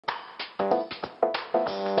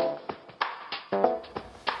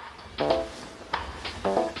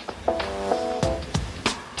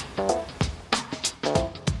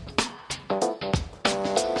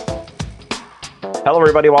Hello,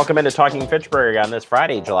 everybody. Welcome into Talking Fitchburg on this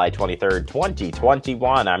Friday, July 23rd,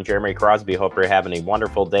 2021. I'm Jeremy Crosby. Hope you're having a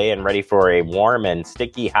wonderful day and ready for a warm and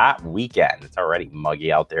sticky hot weekend. It's already muggy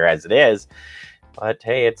out there as it is. But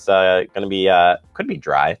hey, it's going to be, could be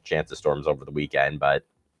dry. Chance of storms over the weekend, but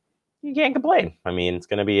you can't complain. I mean, it's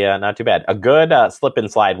going to be not too bad. A good slip and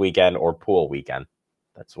slide weekend or pool weekend.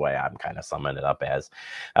 That's the way I'm kind of summing it up as.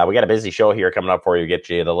 We got a busy show here coming up for you. Get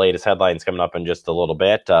you the latest headlines coming up in just a little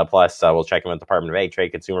bit. Plus, we'll check in with the Department of Ag,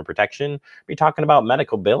 Trade, Consumer Protection. Be talking about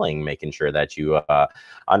medical billing, making sure that you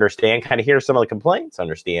understand, kind of hear some of the complaints,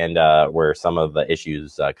 understand where some of the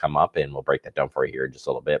issues come up, and we'll break that down for you here in just a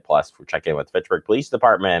little bit. Plus, we're checking in with the Fitchburg Police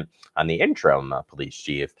Department on the interim police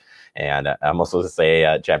chief. And I'm also going to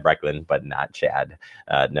say Chad Brecklin, but not Chad.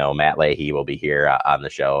 No, Matt Leahy will be here on the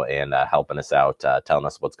show and helping us out, telling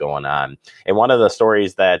us what's going on. And one of the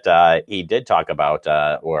stories that he did talk about,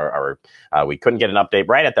 we couldn't get an update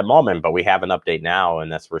right at the moment, but we have an update now,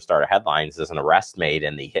 and that's for starter headlines. There's an arrest made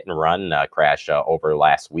in the hit and run crash over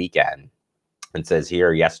last weekend. It says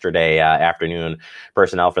here, yesterday afternoon,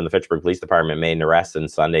 personnel from the Fitchburg Police Department made an arrest in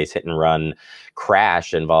Sunday's hit-and-run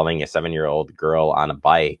crash involving a 7-year-old girl on a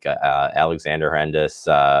bike. Alexander Hernandez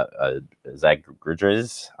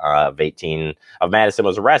Zagudrez, of 18, of Madison,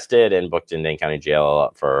 was arrested and booked in Dane County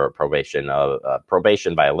Jail for probation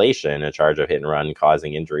violation, a charge of hit-and-run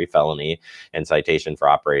causing injury, felony, and citation for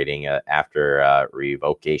operating after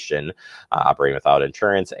revocation, operating without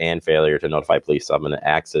insurance, and failure to notify police of an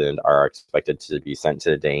accident are expected to be sent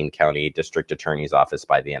to the Dane County District Attorney's Office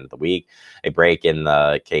by the end of the week. A break in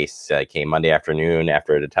the case came Monday afternoon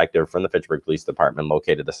after a detective from the Fitchburg Police Department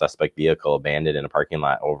located the suspect vehicle abandoned in a parking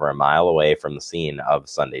lot over a mile away from the scene of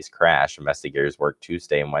Sunday's crash. Investigators worked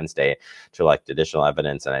Tuesday and Wednesday to collect additional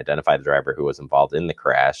evidence and identify the driver who was involved in the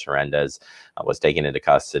crash. Hernandez was taken into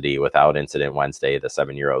custody without incident Wednesday. The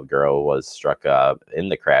 7-year-old girl was struck in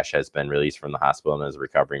the crash, has been released from the hospital, and is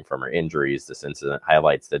recovering from her injuries. This incident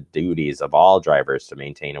highlights the duties of all drivers to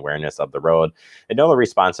maintain awareness of the road and know the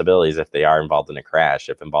responsibilities if they are involved in a crash.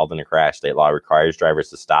 If involved in a crash, state law requires drivers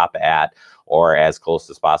to stop at or as close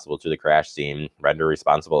as possible to the crash scene, render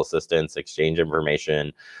responsible assistance, exchange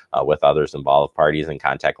information with others involved parties, and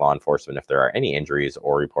contact law enforcement if there are any injuries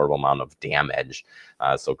or reportable amount of damage.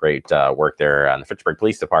 So great work there on the Fitchburg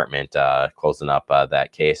Police Department closing up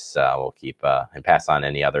that case. We'll keep and pass on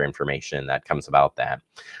any other information that comes about that.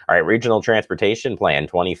 All right, Regional Transportation Plan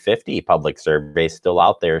 2050 public survey still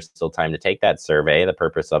out there. Still time to take that survey. The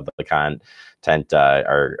purpose of the content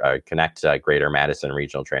Connect Greater Madison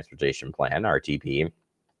Regional Transportation Plan, RTP,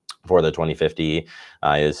 for the 2050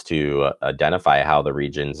 is to identify how the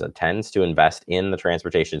region intends to invest in the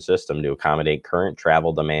transportation system to accommodate current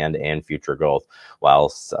travel demand and future growth while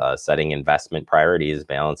setting investment priorities,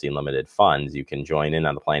 balancing limited funds. You can join in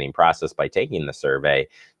on the planning process by taking the survey.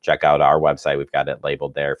 Check out our website. We've got it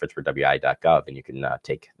labeled there, fitchburgwi.gov, and you can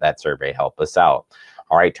take that survey, help us out.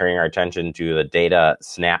 All right, turning our attention to the data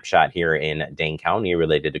snapshot here in Dane County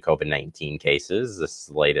related to COVID-19 cases. This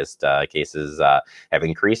latest cases have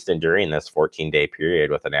increased during this 14-day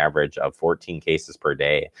period with an average of 14 cases per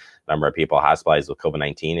day. Number of people hospitalized with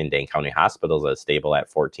COVID-19 in Dane County hospitals is stable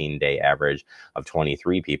at 14-day average of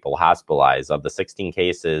 23 people hospitalized. Of the 16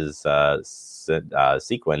 cases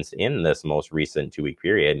sequenced in this most recent 2-week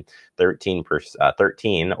period, 13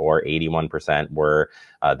 or 81% were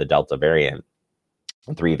the Delta variant.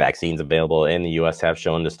 3 vaccines available in the U.S. have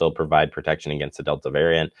shown to still provide protection against the Delta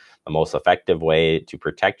variant. The most effective way to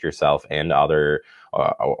protect yourself and other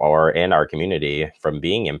or in our community from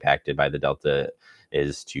being impacted by the Delta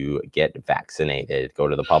is to get vaccinated. Go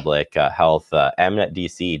to the public health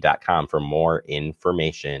mdc.com for more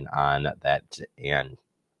information on that and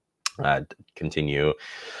continue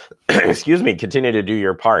to do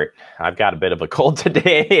your part. I've got a bit of a cold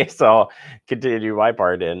today, so continue to do my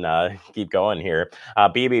part and keep going here.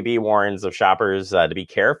 BBB warns of shoppers to be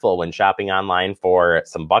careful when shopping online for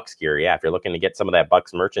some Bucks gear. Yeah, if you're looking to get some of that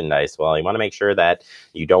Bucks merchandise, well, you want to make sure that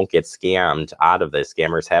you don't get scammed out of this.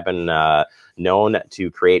 Scammers have been known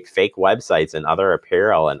to create fake websites and other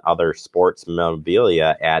apparel and other sports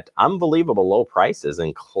memorabilia at unbelievable low prices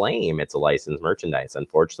and claim it's a licensed merchandise.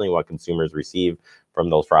 Unfortunately, what consumers receive from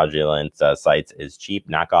those fraudulent sites is cheap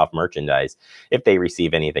knockoff merchandise, if they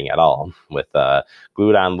receive anything at all, with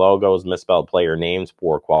glued on logos, misspelled player names,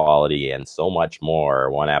 poor quality, and so much more.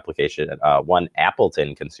 One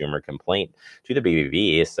Appleton consumer complaint to the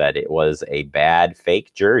BBB said it was a bad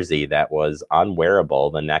fake jersey that was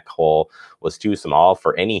unwearable. The neck hole was too small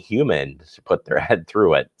for any human to put their head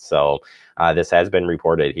through it. So this has been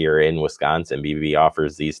reported here in Wisconsin. BBB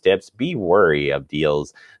offers these tips. Be wary of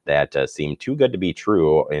deals that seem too good to be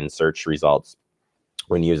true in search results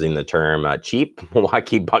when using the term cheap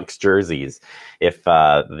Milwaukee Bucks jerseys. If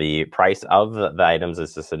the price of the items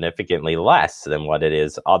is significantly less than what it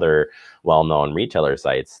is other well-known retailer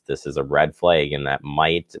sites, this is a red flag, and that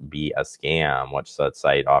might be a scam. Which such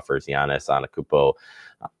site offers Giannis Antetokounmpo?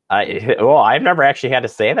 I've never actually had to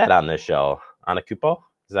say that on this show. Antetokounmpo?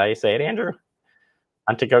 Is that how you say it, Andrew?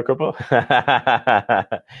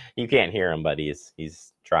 Antetokounmpo? You can't hear him, but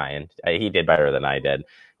he's trying. He did better than I did.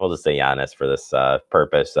 We'll just say Giannis for this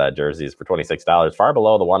purpose. Jerseys for $26, far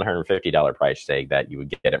below the $150 price tag that you would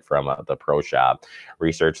get it from the pro shop.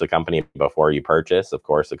 Research the company before you purchase. Of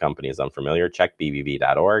course, the company is unfamiliar. Check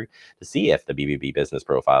bbb.org to see if the BBB business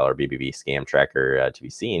profile or BBB scam tracker to be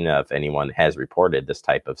seen if anyone has reported this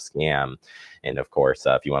type of scam. And of course,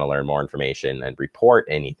 if you want to learn more information and report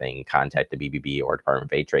anything, contact the BBB or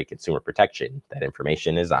Department of Trade Consumer Protection. That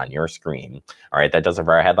information is on your screen. All right, that does it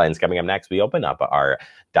for our headlines. Coming up next, we open up our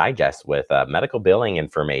digest with medical billing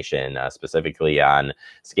information, specifically on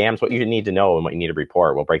scams, what you need to know and what you need to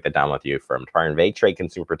report. We'll break that down with you from Department of Trade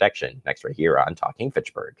Consumer Protection next right here on Talking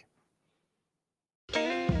Fitchburg.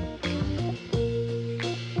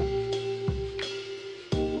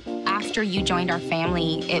 After you joined our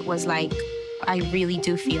family, it was like, I really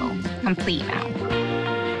do feel complete now.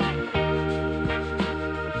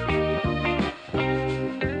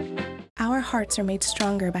 Our hearts are made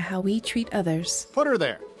stronger by how we treat others. Put her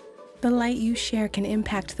there. The light you share can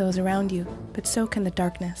impact those around you, but so can the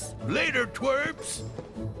darkness. Later, twerps.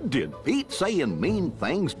 Did Pete saying mean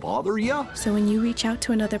things bother you? So when you reach out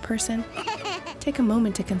to another person, take a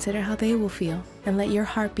moment to consider how they will feel and let your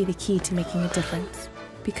heart be the key to making a difference.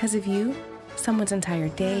 Because of you, someone's entire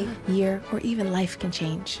day, year, or even life can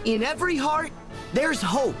change. In every heart, there's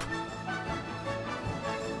hope.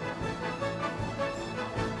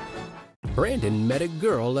 Brandon met a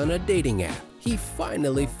girl on a dating app. He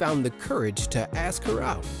finally found the courage to ask her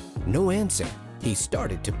out. No answer. He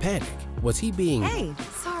started to panic. Was he being... Hey,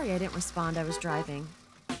 sorry I didn't respond. I was driving.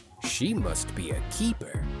 She must be a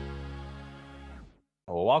keeper.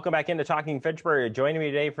 Welcome back into Talking Fitchburg. Joining me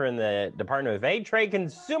today from the Department of Trade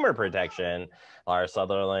Consumer Protection, Laura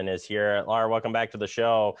Sutherland is here. Laura, welcome back to the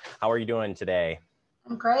show. How are you doing today?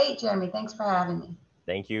 I'm great, Jeremy. Thanks for having me.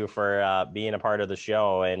 Thank you for being a part of the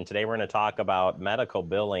show. And today we're going to talk about medical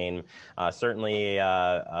billing. Certainly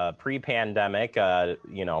pre-pandemic, I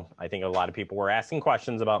think a lot of people were asking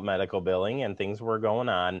questions about medical billing and things were going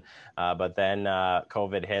on. But then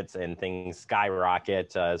COVID hits and things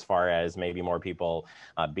skyrocket as far as maybe more people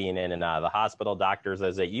being in and out of the hospital, doctors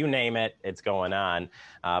visit, you name it, it's going on.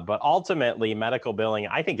 But ultimately, medical billing,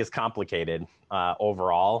 I think, is complicated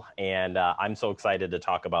overall. And I'm so excited to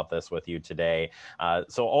talk about this with you today.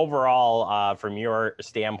 So overall, from your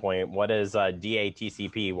standpoint, what does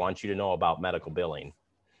DATCP want you to know about medical billing?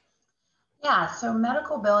 Yeah, so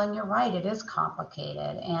medical billing, you're right, it is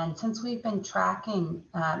complicated. And since we've been tracking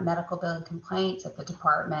medical billing complaints at the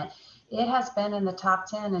department, it has been in the top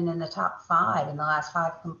 10 and in the top 5 in the last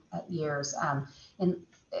 5 years,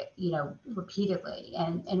 repeatedly.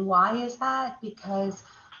 And why is that? Because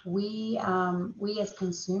we as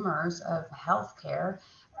consumers of healthcare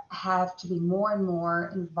have to be more and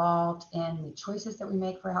more involved in the choices that we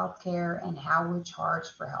make for healthcare and how we charge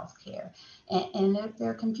for healthcare. And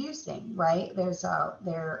they're confusing, right?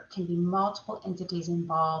 There can be multiple entities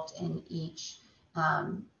involved in each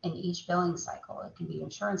billing cycle. It can be your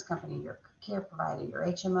insurance company, your care provider, your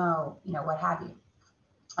HMO, what have you.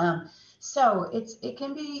 So it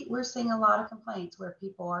can be, we're seeing a lot of complaints where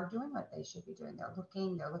people are doing what they should be doing. They're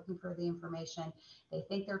looking for the information. They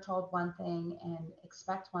think they're told one thing and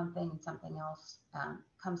expect one thing, and something else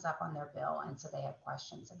comes up on their bill. And so they have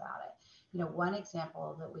questions about it. One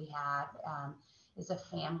example that we had is a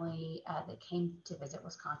family that came to visit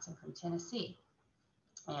Wisconsin from Tennessee.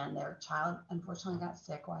 And their child unfortunately got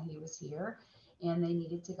sick while he was here, and they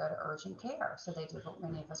needed to go to urgent care. So they did what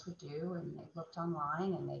many of us would do, and they looked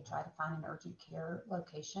online and they tried to find an urgent care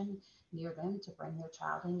location near them to bring their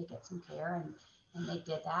child in to get some care. And they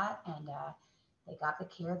did that, and they got the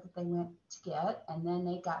care that they went to get, and then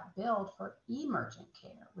they got billed for emergent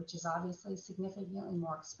care, which is obviously significantly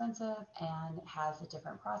more expensive and has a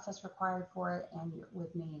different process required for it, and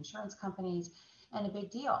with many insurance companies, and a big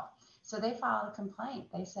deal. So they filed a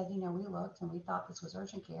complaint. They said, we looked and we thought this was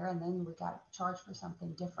urgent care, and then we got charged for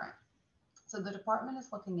something different. So the department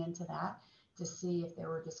is looking into that to see if there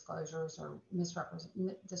were disclosures or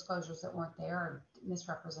disclosures that weren't there, or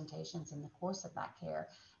misrepresentations in the course of that care.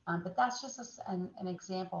 But that's just an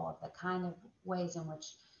example of the kind of ways in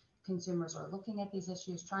which consumers are looking at these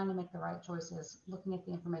issues, trying to make the right choices, looking at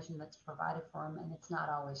the information that's provided for them, and it's not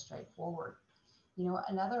always straightforward.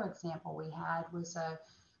 Another example we had was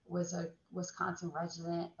a Wisconsin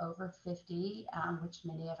resident over 50, which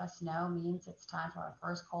many of us know means it's time for our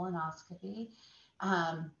first colonoscopy.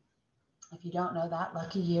 If you don't know that,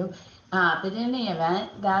 lucky you. But in any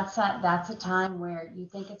event, that's a time where you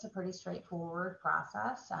think it's a pretty straightforward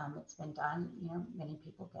process. It's been done, many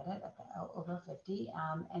people get it at over 50,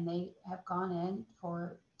 and they have gone in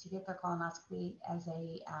to get their colonoscopy as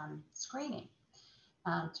a screening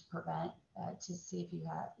to prevent, to see if you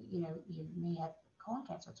have, you may have colon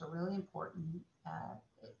cancer. It's a really important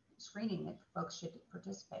screening that folks should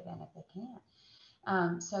participate in if they can.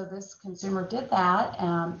 So this consumer did that,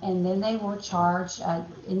 and then they were charged,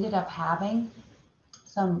 ended up having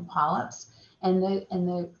some polyps, and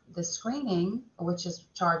the screening, which is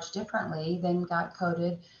charged differently, then got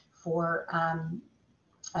coded for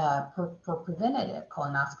preventative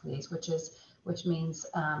colonoscopies, which means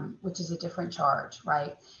which is a different charge,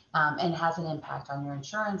 right? And has an impact on your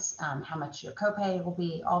insurance, how much your copay will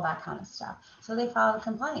be, all that kind of stuff. So they filed a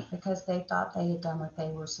complaint because they thought they had done what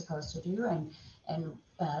they were supposed to do, and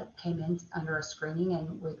came in under a screening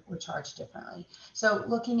and were charged differently. So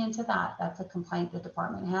looking into that, that's a complaint the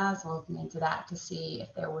department has, looking into that to see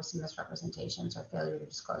if there were some misrepresentations or failure to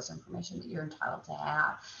disclose information that you're entitled to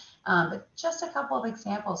have. But just a couple of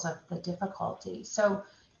examples of the difficulty. So,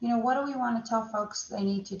 what do we want to tell folks they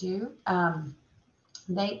need to do?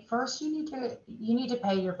 First, you need to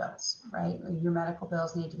pay your bills, right? Your medical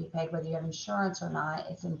bills need to be paid, whether you have insurance or not.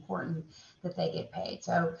 It's important that they get paid.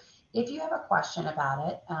 So if you have a question about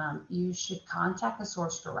it, you should contact the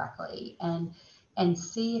source directly and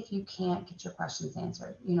see if you can't get your questions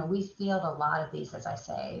answered. We field a lot of these, as I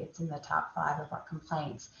say. It's in the top 5 of our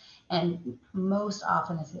complaints. And most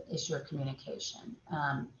often is an issue of communication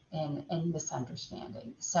and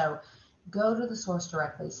misunderstanding. So go to the source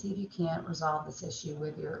directly, see if you can't resolve this issue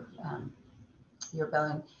with your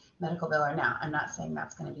medical biller. Now, I'm not saying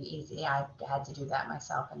that's going to be easy. I've had to do that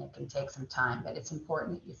myself, and it can take some time, but it's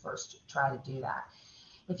important that you first try to do that.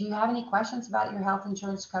 If you have any questions about your health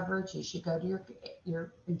insurance coverage, you should go to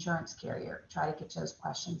your insurance carrier, try to get those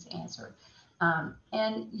questions answered.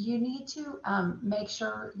 And you need to make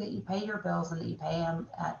sure that you pay your bills and that you pay them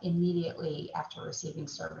immediately after receiving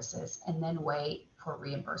services, and then wait for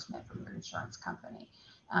reimbursement from your insurance company.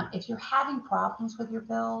 If you're having problems with your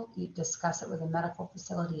bill, you discuss it with a medical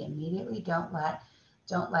facility immediately. Don't let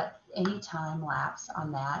any time lapse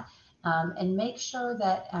on that. And make sure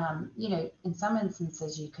that, in some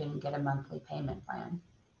instances you can get a monthly payment plan.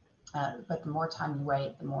 But the more time you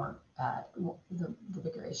wait, the more the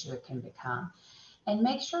bigger issue it can become. And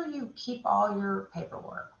make sure you keep all your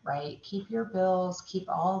paperwork, right? Keep your bills, keep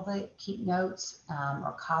notes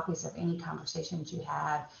or copies of any conversations you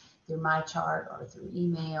had through MyChart or through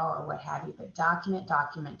email or what have you. But document.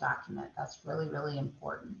 That's really, really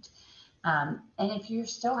important. And if you're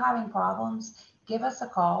still having problems, give us a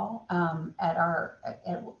call at our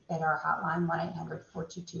hotline,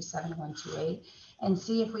 1-800-422-7128, and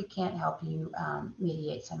see if we can't help you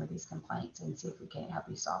mediate some of these complaints and see if we can't help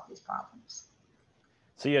you solve these problems.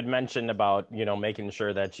 So you had mentioned about, making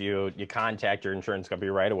sure that you contact your insurance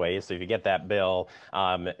company right away. So if you get that bill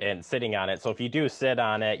and sitting on it, so if you do sit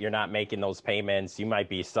on it, you're not making those payments, you might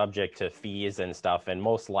be subject to fees and stuff. And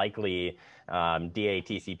most likely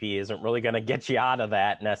DATCP isn't really going to get you out of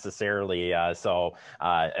that necessarily. So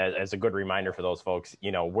as a good reminder for those folks,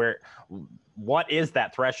 what is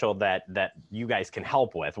that threshold that you guys can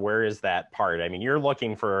help with? Where is that part? I mean, you're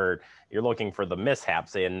looking for the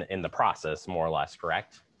mishaps in the process, more or less,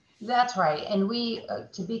 correct? That's right. And we,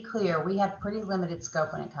 to be clear, we have pretty limited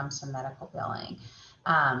scope when it comes to medical billing.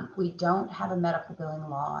 We don't have a medical billing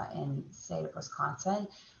law in the state of Wisconsin.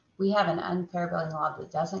 We have an unfair billing law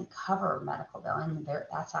that doesn't cover medical billing.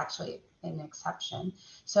 That's actually an exception.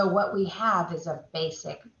 So what we have is a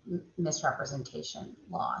basic misrepresentation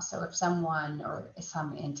law. So if someone or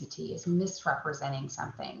some entity is misrepresenting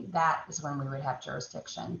something, that is when we would have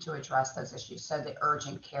jurisdiction to address those issues. So the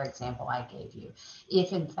urgent care example I gave you,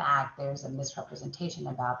 if in fact there's a misrepresentation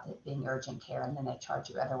about it being urgent care and then they charge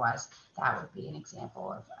you otherwise, that would be an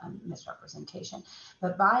example of misrepresentation.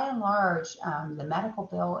 But by and large, the medical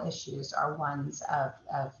bill issues are ones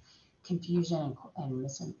of confusion and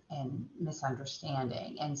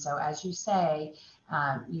misunderstanding. And so, as you say,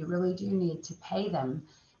 you really do need to pay them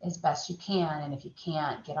as best you can. And if you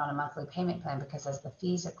can't, get on a monthly payment plan, because as the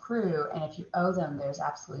fees accrue, and if you owe them, there's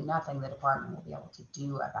absolutely nothing the department will be able to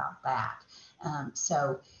do about that.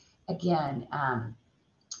 So again,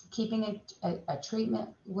 keeping a treatment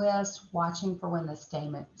list, watching for when the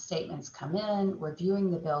statements come in,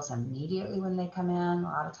 reviewing the bills immediately when they come in. A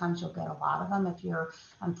lot of times you'll get a lot of them if you're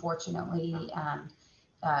unfortunately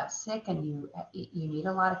sick and you need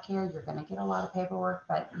a lot of care. You're going to get a lot of paperwork,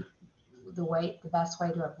 but the best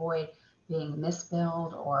way to avoid being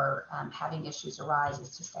misbilled or having issues arise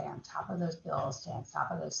is to stay on top of those bills, stay on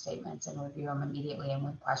top of those statements, and review them immediately. And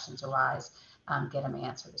when questions arise, get them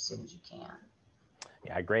answered as soon as you can.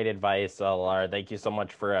 Yeah, great advice, Laura. Thank you so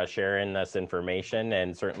much for sharing this information,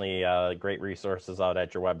 and certainly great resources out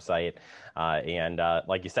at your website. And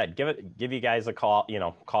like you said, give you guys a call.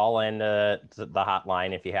 Call in to the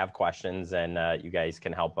hotline if you have questions, and you guys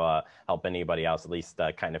can help anybody else at least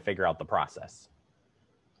kind of figure out the process.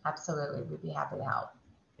 Absolutely, we'd be happy to help.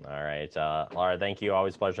 All right, Laura. Thank you.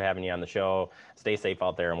 Always a pleasure having you on the show. Stay safe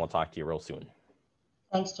out there, and we'll talk to you real soon.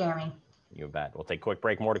 Thanks, Jeremy. You bet. We'll take a quick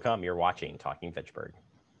break. More to come. You're watching Talking Fitchburg.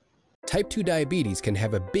 Type 2 diabetes can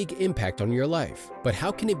have a big impact on your life, but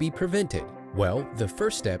how can it be prevented? Well, the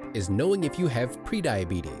first step is knowing if you have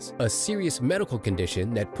prediabetes, a serious medical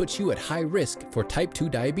condition that puts you at high risk for type 2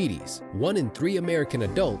 diabetes. 1 in 3 American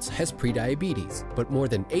adults has prediabetes, but more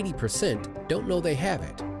than 80% don't know they have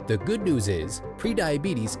it. The good news is,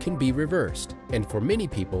 prediabetes can be reversed, and for many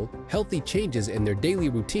people, healthy changes in their daily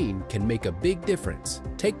routine can make a big difference.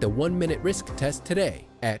 Take the 1-minute risk test today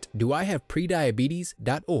at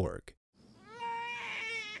doihaveprediabetes.org.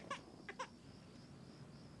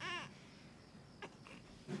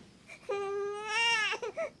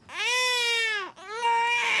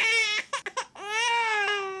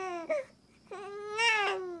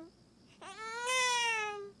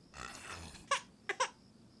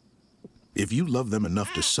 If you love them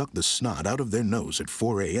enough to suck the snot out of their nose at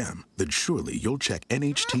 4 a.m., then surely you'll check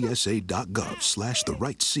nhtsa.gov/the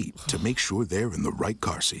right seat to make sure they're in the right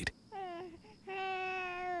car seat.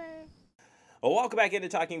 Well, welcome back into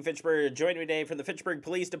Talking Fitchburg. Joining me today from the Fitchburg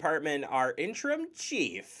Police Department, our interim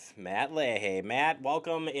chief, Matt Leahy. Matt,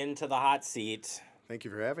 welcome into the hot seat. Thank you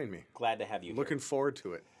for having me. Glad to have you Looking here. forward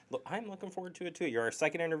to it. Look, I'm looking forward to it, too. You're our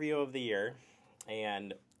second interview of the year,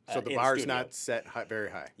 and so the bar's not set very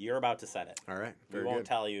high. You're about to set it. All right. We won't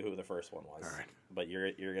tell you who the first one was. All right. But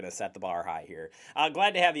you're going to set the bar high here.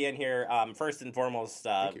 Glad to have you in here. First and foremost,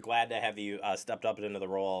 glad to have you stepped up into the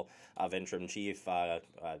role of interim chief. I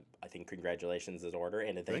think congratulations is order,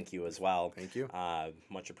 and a thank you as well. Thank you.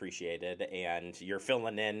 Much appreciated. And you're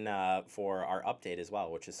filling in for our update as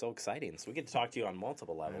well, which is so exciting. So we get to talk to you on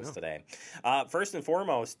multiple levels today. First and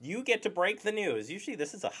foremost, you get to break the news. Usually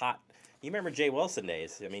this is a hot... You remember Jay Wilson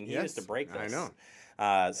days? I mean, he used to break this. I know.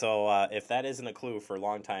 So if that isn't a clue for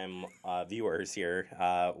longtime viewers here,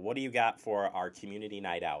 what do you got for our community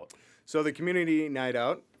night out? So the community night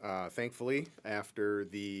out, thankfully, after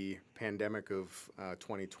the pandemic of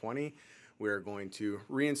 2020, we're going to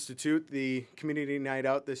reinstitute the community night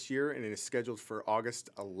out this year, and it is scheduled for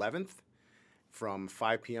August 11th from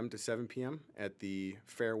 5 p.m. to 7 p.m. at the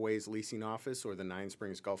Fairways Leasing Office or the Nine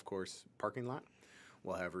Springs Golf Course parking lot.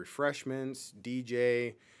 We'll have refreshments,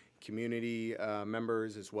 DJ, community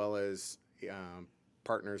members, as well as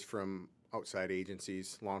partners from outside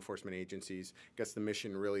agencies, law enforcement agencies. I guess the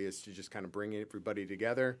mission really is to just kind of bring everybody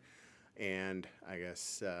together and, I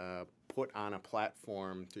guess, put on a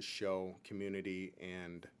platform to show community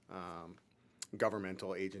and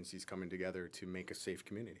governmental agencies coming together to make a safe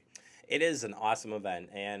community. It is an awesome event,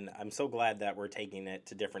 and I'm so glad that we're taking it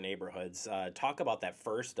to different neighborhoods. Talk about that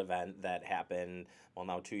first event that happened, well,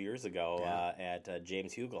 now 2 years ago at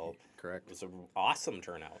James Hugel. Correct. It was an awesome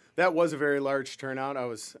turnout. That was a very large turnout. I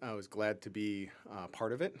was glad to be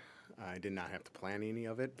part of it. I did not have to plan any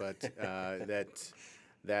of it, but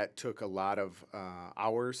that took a lot of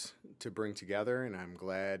hours to bring together, and I'm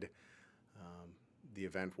glad the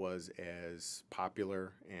event was as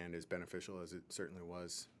popular and as beneficial as it certainly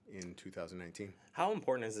was in 2019. How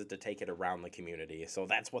important is it to take it around the community? So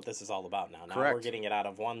that's what this is all about now. Now Correct. We're getting it out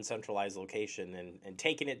of one centralized location and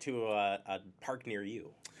taking it to a park near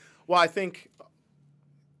you. Well, I think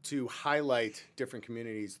to highlight different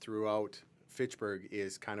communities throughout Fitchburg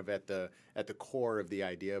is kind of at the core of the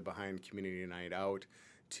idea behind Community Night Out,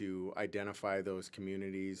 to identify those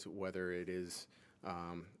communities, whether it is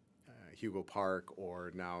Hugo Park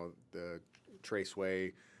or now the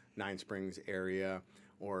Traceway, Nine Springs area,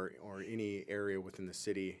 or any area within the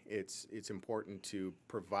city. It's important to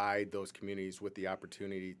provide those communities with the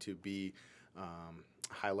opportunity to be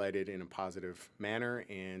highlighted in a positive manner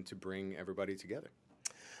and to bring everybody together.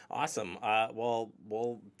 Awesome. Well,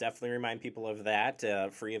 we'll definitely remind people of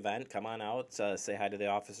that free event. Come on out, say hi to the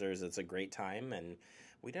officers. It's a great time, and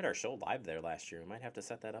We did our show live there last year. We might have to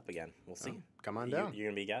set that up again. We'll see. Oh, come on down. You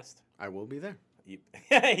gonna be a guest? I will be there. He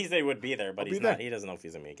said he would be there, but he's not. He doesn't know if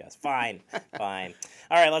he's gonna be a guest. Fine, fine.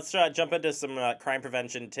 All right, let's jump into some crime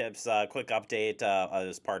prevention tips. Quick update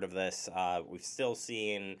as part of this. We've still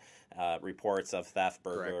seen reports of theft,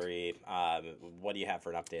 burglary. What do you have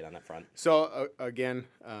for an update on that front? So again,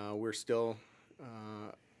 we're still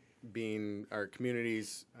our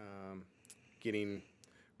communities getting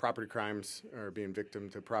property crimes or being victim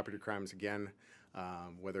to property crimes again,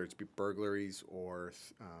 whether it's burglaries or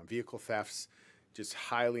vehicle thefts. Just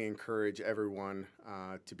highly encourage everyone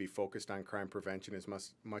to be focused on crime prevention as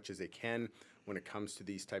much as they can when it comes to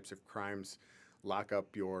these types of crimes. Lock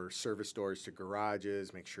up your service doors to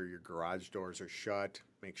garages. Make sure your garage doors are shut.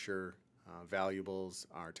 Make sure valuables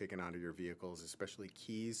are taken out of your vehicles, especially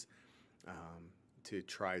keys, to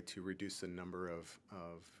try to reduce the number of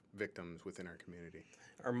victims within our community.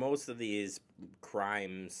 Are most of these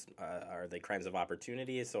crimes, are they crimes of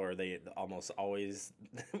opportunities, or are they almost always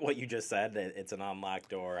what you just said, that it's an unlocked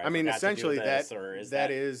door? I mean, essentially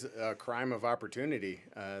that is a crime of opportunity.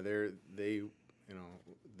 The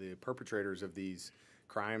perpetrators of these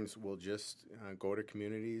crimes will just go to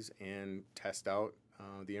communities and test out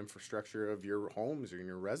the infrastructure of your homes or in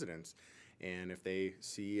your residence. And if they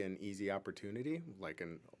see an easy opportunity, like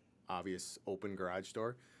an obvious open garage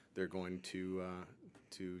door, they're going to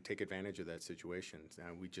take advantage of that situation.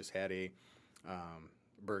 We just had a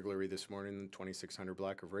burglary this morning, 2600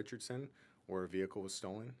 block of Richardson, where a vehicle was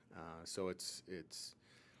stolen. So it's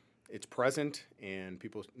present, and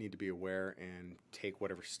people need to be aware and take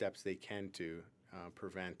whatever steps they can to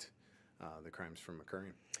prevent the crimes from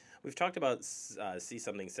occurring. We've talked about see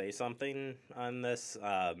something, say something on this,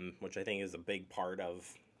 which I think is a big part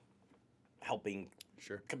of helping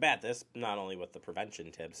combat this, not only with the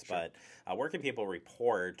prevention tips, but where can people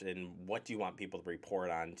report, and what do you want people to report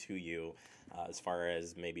on to you as far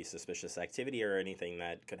as maybe suspicious activity or anything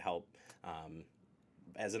that could help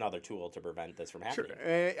as another tool to prevent this from happening?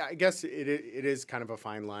 Sure. I guess it is kind of a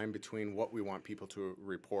fine line between what we want people to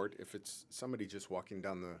report. If it's somebody just walking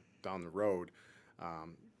down the road,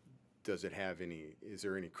 is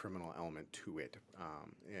there any criminal element to it?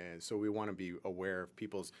 And so we want to be aware of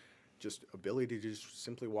people's just ability to just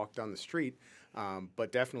simply walk down the street.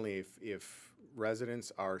 But definitely if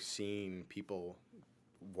residents are seeing people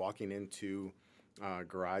walking into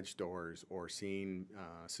garage doors or seeing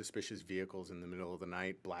suspicious vehicles in the middle of the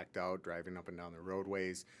night, blacked out, driving up and down the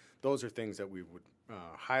roadways, those are things that we would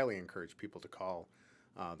highly encourage people to call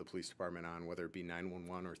the police department on, whether it be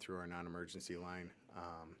 911 or through our non-emergency line.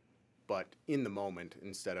 But in the moment,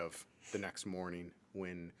 instead of the next morning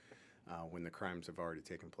when the crimes have already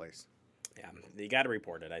taken place. Yeah, you got to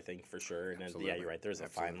report it, I think, for sure. And Absolutely. yeah, you're right. There's a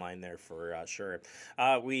Absolutely. fine line there for sure.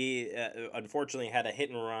 We unfortunately had a hit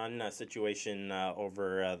and run situation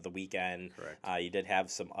over the weekend. Correct. You did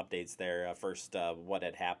have some updates there. First, what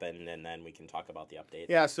had happened, and then we can talk about the update.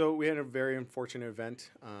 Yeah, so we had a very unfortunate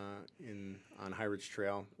event on High Ridge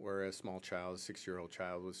Trail where a small child, a 6-year-old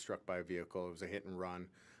child, was struck by a vehicle. It was a hit and run.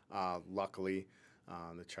 Luckily,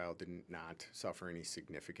 the child did not suffer any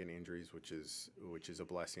significant injuries, which is a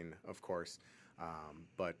blessing, of course.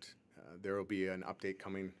 But there will be an update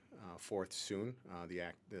coming forth soon.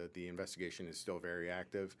 The investigation is still very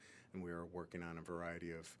active, and we are working on a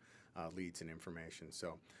variety of leads and information.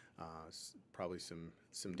 So probably some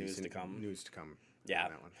news decent to come. News to come. Yeah.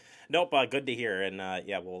 On that one. Nope. Good to hear. And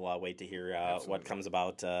yeah, we'll wait to hear what comes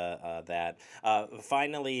about that.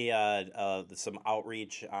 Finally, some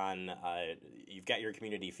outreach on. You've got your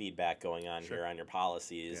community feedback going on here on your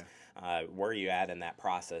policies. Yeah. Where are you at in that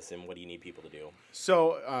process, and what do you need people to do?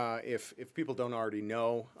 So, if people don't already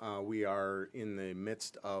know, we are in the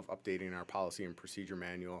midst of updating our policy and procedure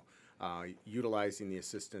manual, utilizing the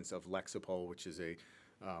assistance of Lexipol, which is a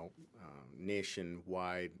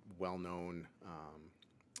nationwide, well-known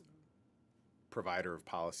provider of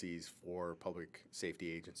policies for public safety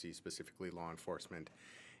agencies, specifically law enforcement.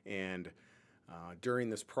 And during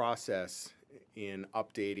this process, in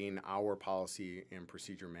updating our policy and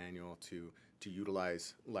procedure manual to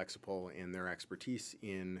utilize Lexipol and their expertise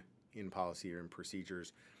in policy and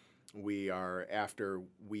procedures, we are, after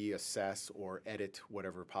we assess or edit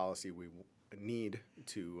whatever policy we need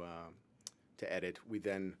to edit, we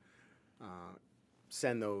then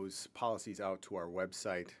send those policies out to our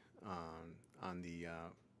website on the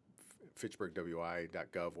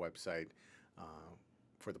fitchburgwi.gov website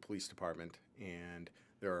for the police department. And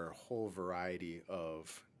there are a whole variety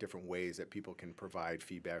of different ways that people can provide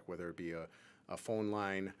feedback, whether it be a phone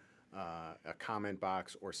line, a comment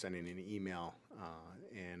box, or sending an email.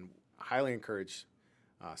 And highly encourage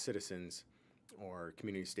citizens or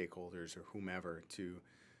community stakeholders or whomever to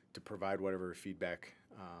provide whatever feedback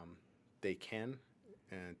they can,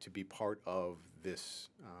 and to be part of this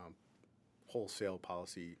wholesale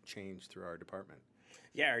policy change through our department.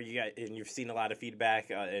 Yeah, and you've seen a lot of feedback,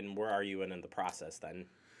 and where are you in the process then?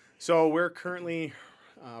 So we're currently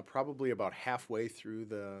probably about halfway through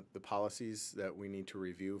the policies that we need to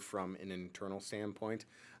review from an internal standpoint.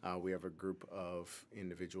 We have a group of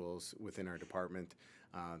individuals within our department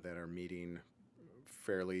that are meeting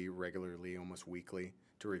fairly regularly, almost weekly,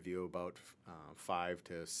 to review about 5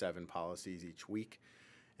 to 7 policies each week.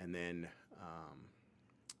 And then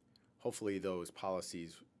hopefully those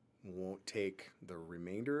policies won't take the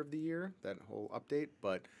remainder of the year, that whole update,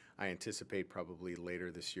 but I anticipate probably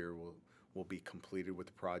later this year we'll be completed with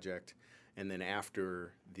the project. And then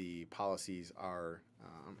after the policies are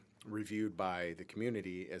reviewed by the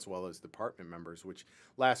community as well as department members, which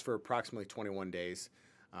lasts for approximately 21 days,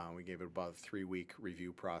 we gave it about a 3-week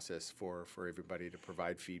review process for everybody to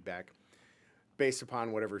provide feedback. Based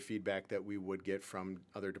upon whatever feedback that we would get from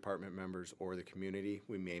other department members or the community,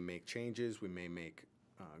 we may make changes, we may make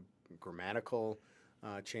grammatical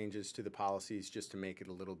changes to the policies just to make it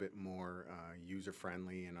a little bit more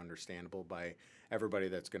user-friendly and understandable by everybody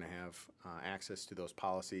that's going to have access to those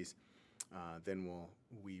policies. Then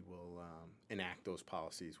we will enact those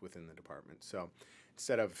policies within the department. So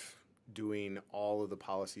instead of doing all of the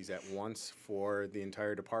policies at once for the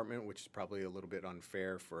entire department, which is probably a little bit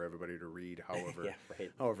unfair for everybody to read, however, yeah,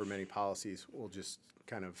 right. however many policies, we'll just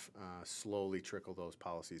kind of slowly trickle those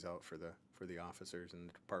policies out for the officers and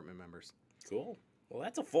the department members. Cool. Well,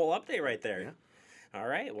 that's a full update right there. Yeah. All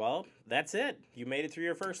right. Well, that's it. You made it through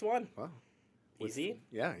your first one. Wow. Easy?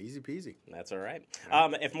 Yeah, easy peasy. That's all right.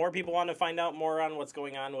 If more people want to find out more on what's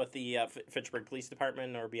going on with the Fitchburg Police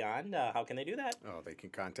Department or beyond, how can they do that? Oh, they can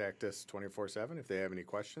contact us 24/7 if they have any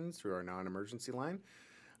questions through our non-emergency line.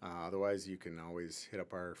 Otherwise, you can always hit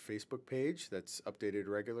up our Facebook page that's updated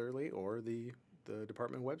regularly, or the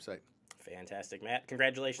department website. Fantastic, Matt.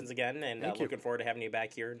 Congratulations again, and looking forward to having you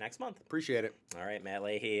back here next month. Appreciate it. All right, Matt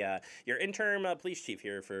Leahy, your interim police chief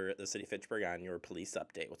here for the city of Fitchburg on your police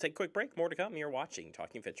update. We'll take a quick break. More to come. You're watching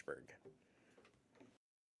Talking Fitchburg.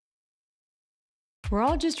 We're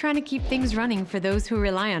all just trying to keep things running for those who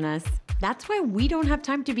rely on us. That's why we don't have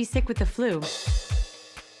time to be sick with the flu.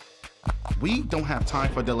 We don't have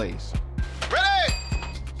time for delays.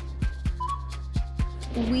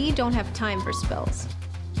 We don't have time for spills.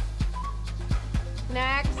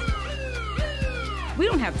 Next. We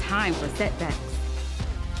don't have time for setbacks.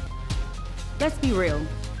 Let's be real.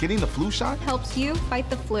 Getting the flu shot helps you fight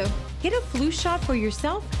the flu. Get a flu shot for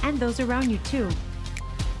yourself and those around you too.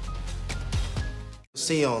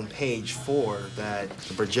 See on page 4 that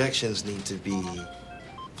the projections need to be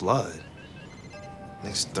blood.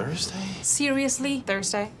 Next Thursday? Seriously?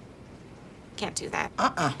 Thursday? Can't do that.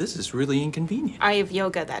 This is really inconvenient. I have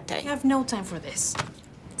yoga that day. I have no time for this.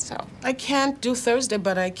 So I can't do Thursday,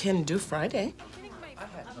 but I can do Friday.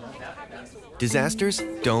 Disasters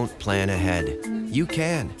don't plan ahead. You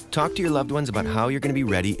can. Talk to your loved ones about how you're going to be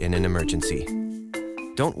ready in an emergency.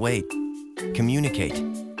 Don't wait. Communicate.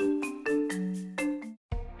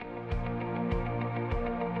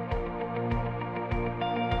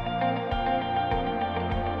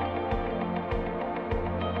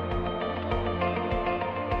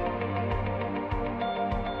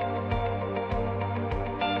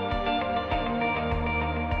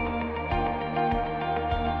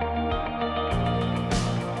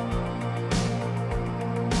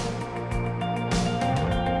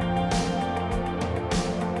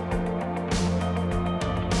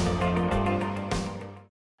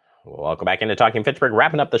 Welcome back into Talking Fitchburg.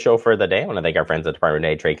 Wrapping up the show for the day. I want to thank our friends at Department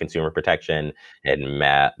of Trade, Consumer Protection, and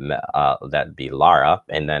Matt, that'd be Lara,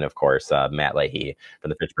 and then of course Matt Leahy for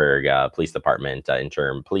the Fitchburg Police Department,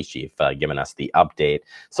 interim police chief, giving us the update.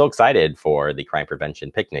 So excited for the crime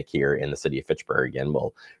prevention picnic here in the city of Fitchburg, and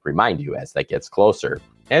we'll remind you as that gets closer.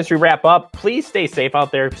 As we wrap up, please stay safe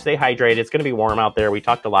out there. Stay hydrated. It's going to be warm out there. We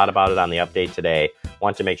talked a lot about it on the update today.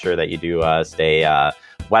 Want to make sure that you do stay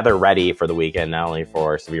weather ready for the weekend, not only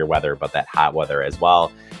for severe weather, but that hot weather as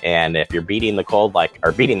well. And if you're beating the cold,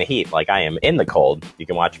 or beating the heat like I am in the cold, you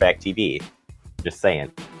can watch Fact TV. Just saying.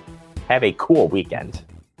 Have a cool weekend.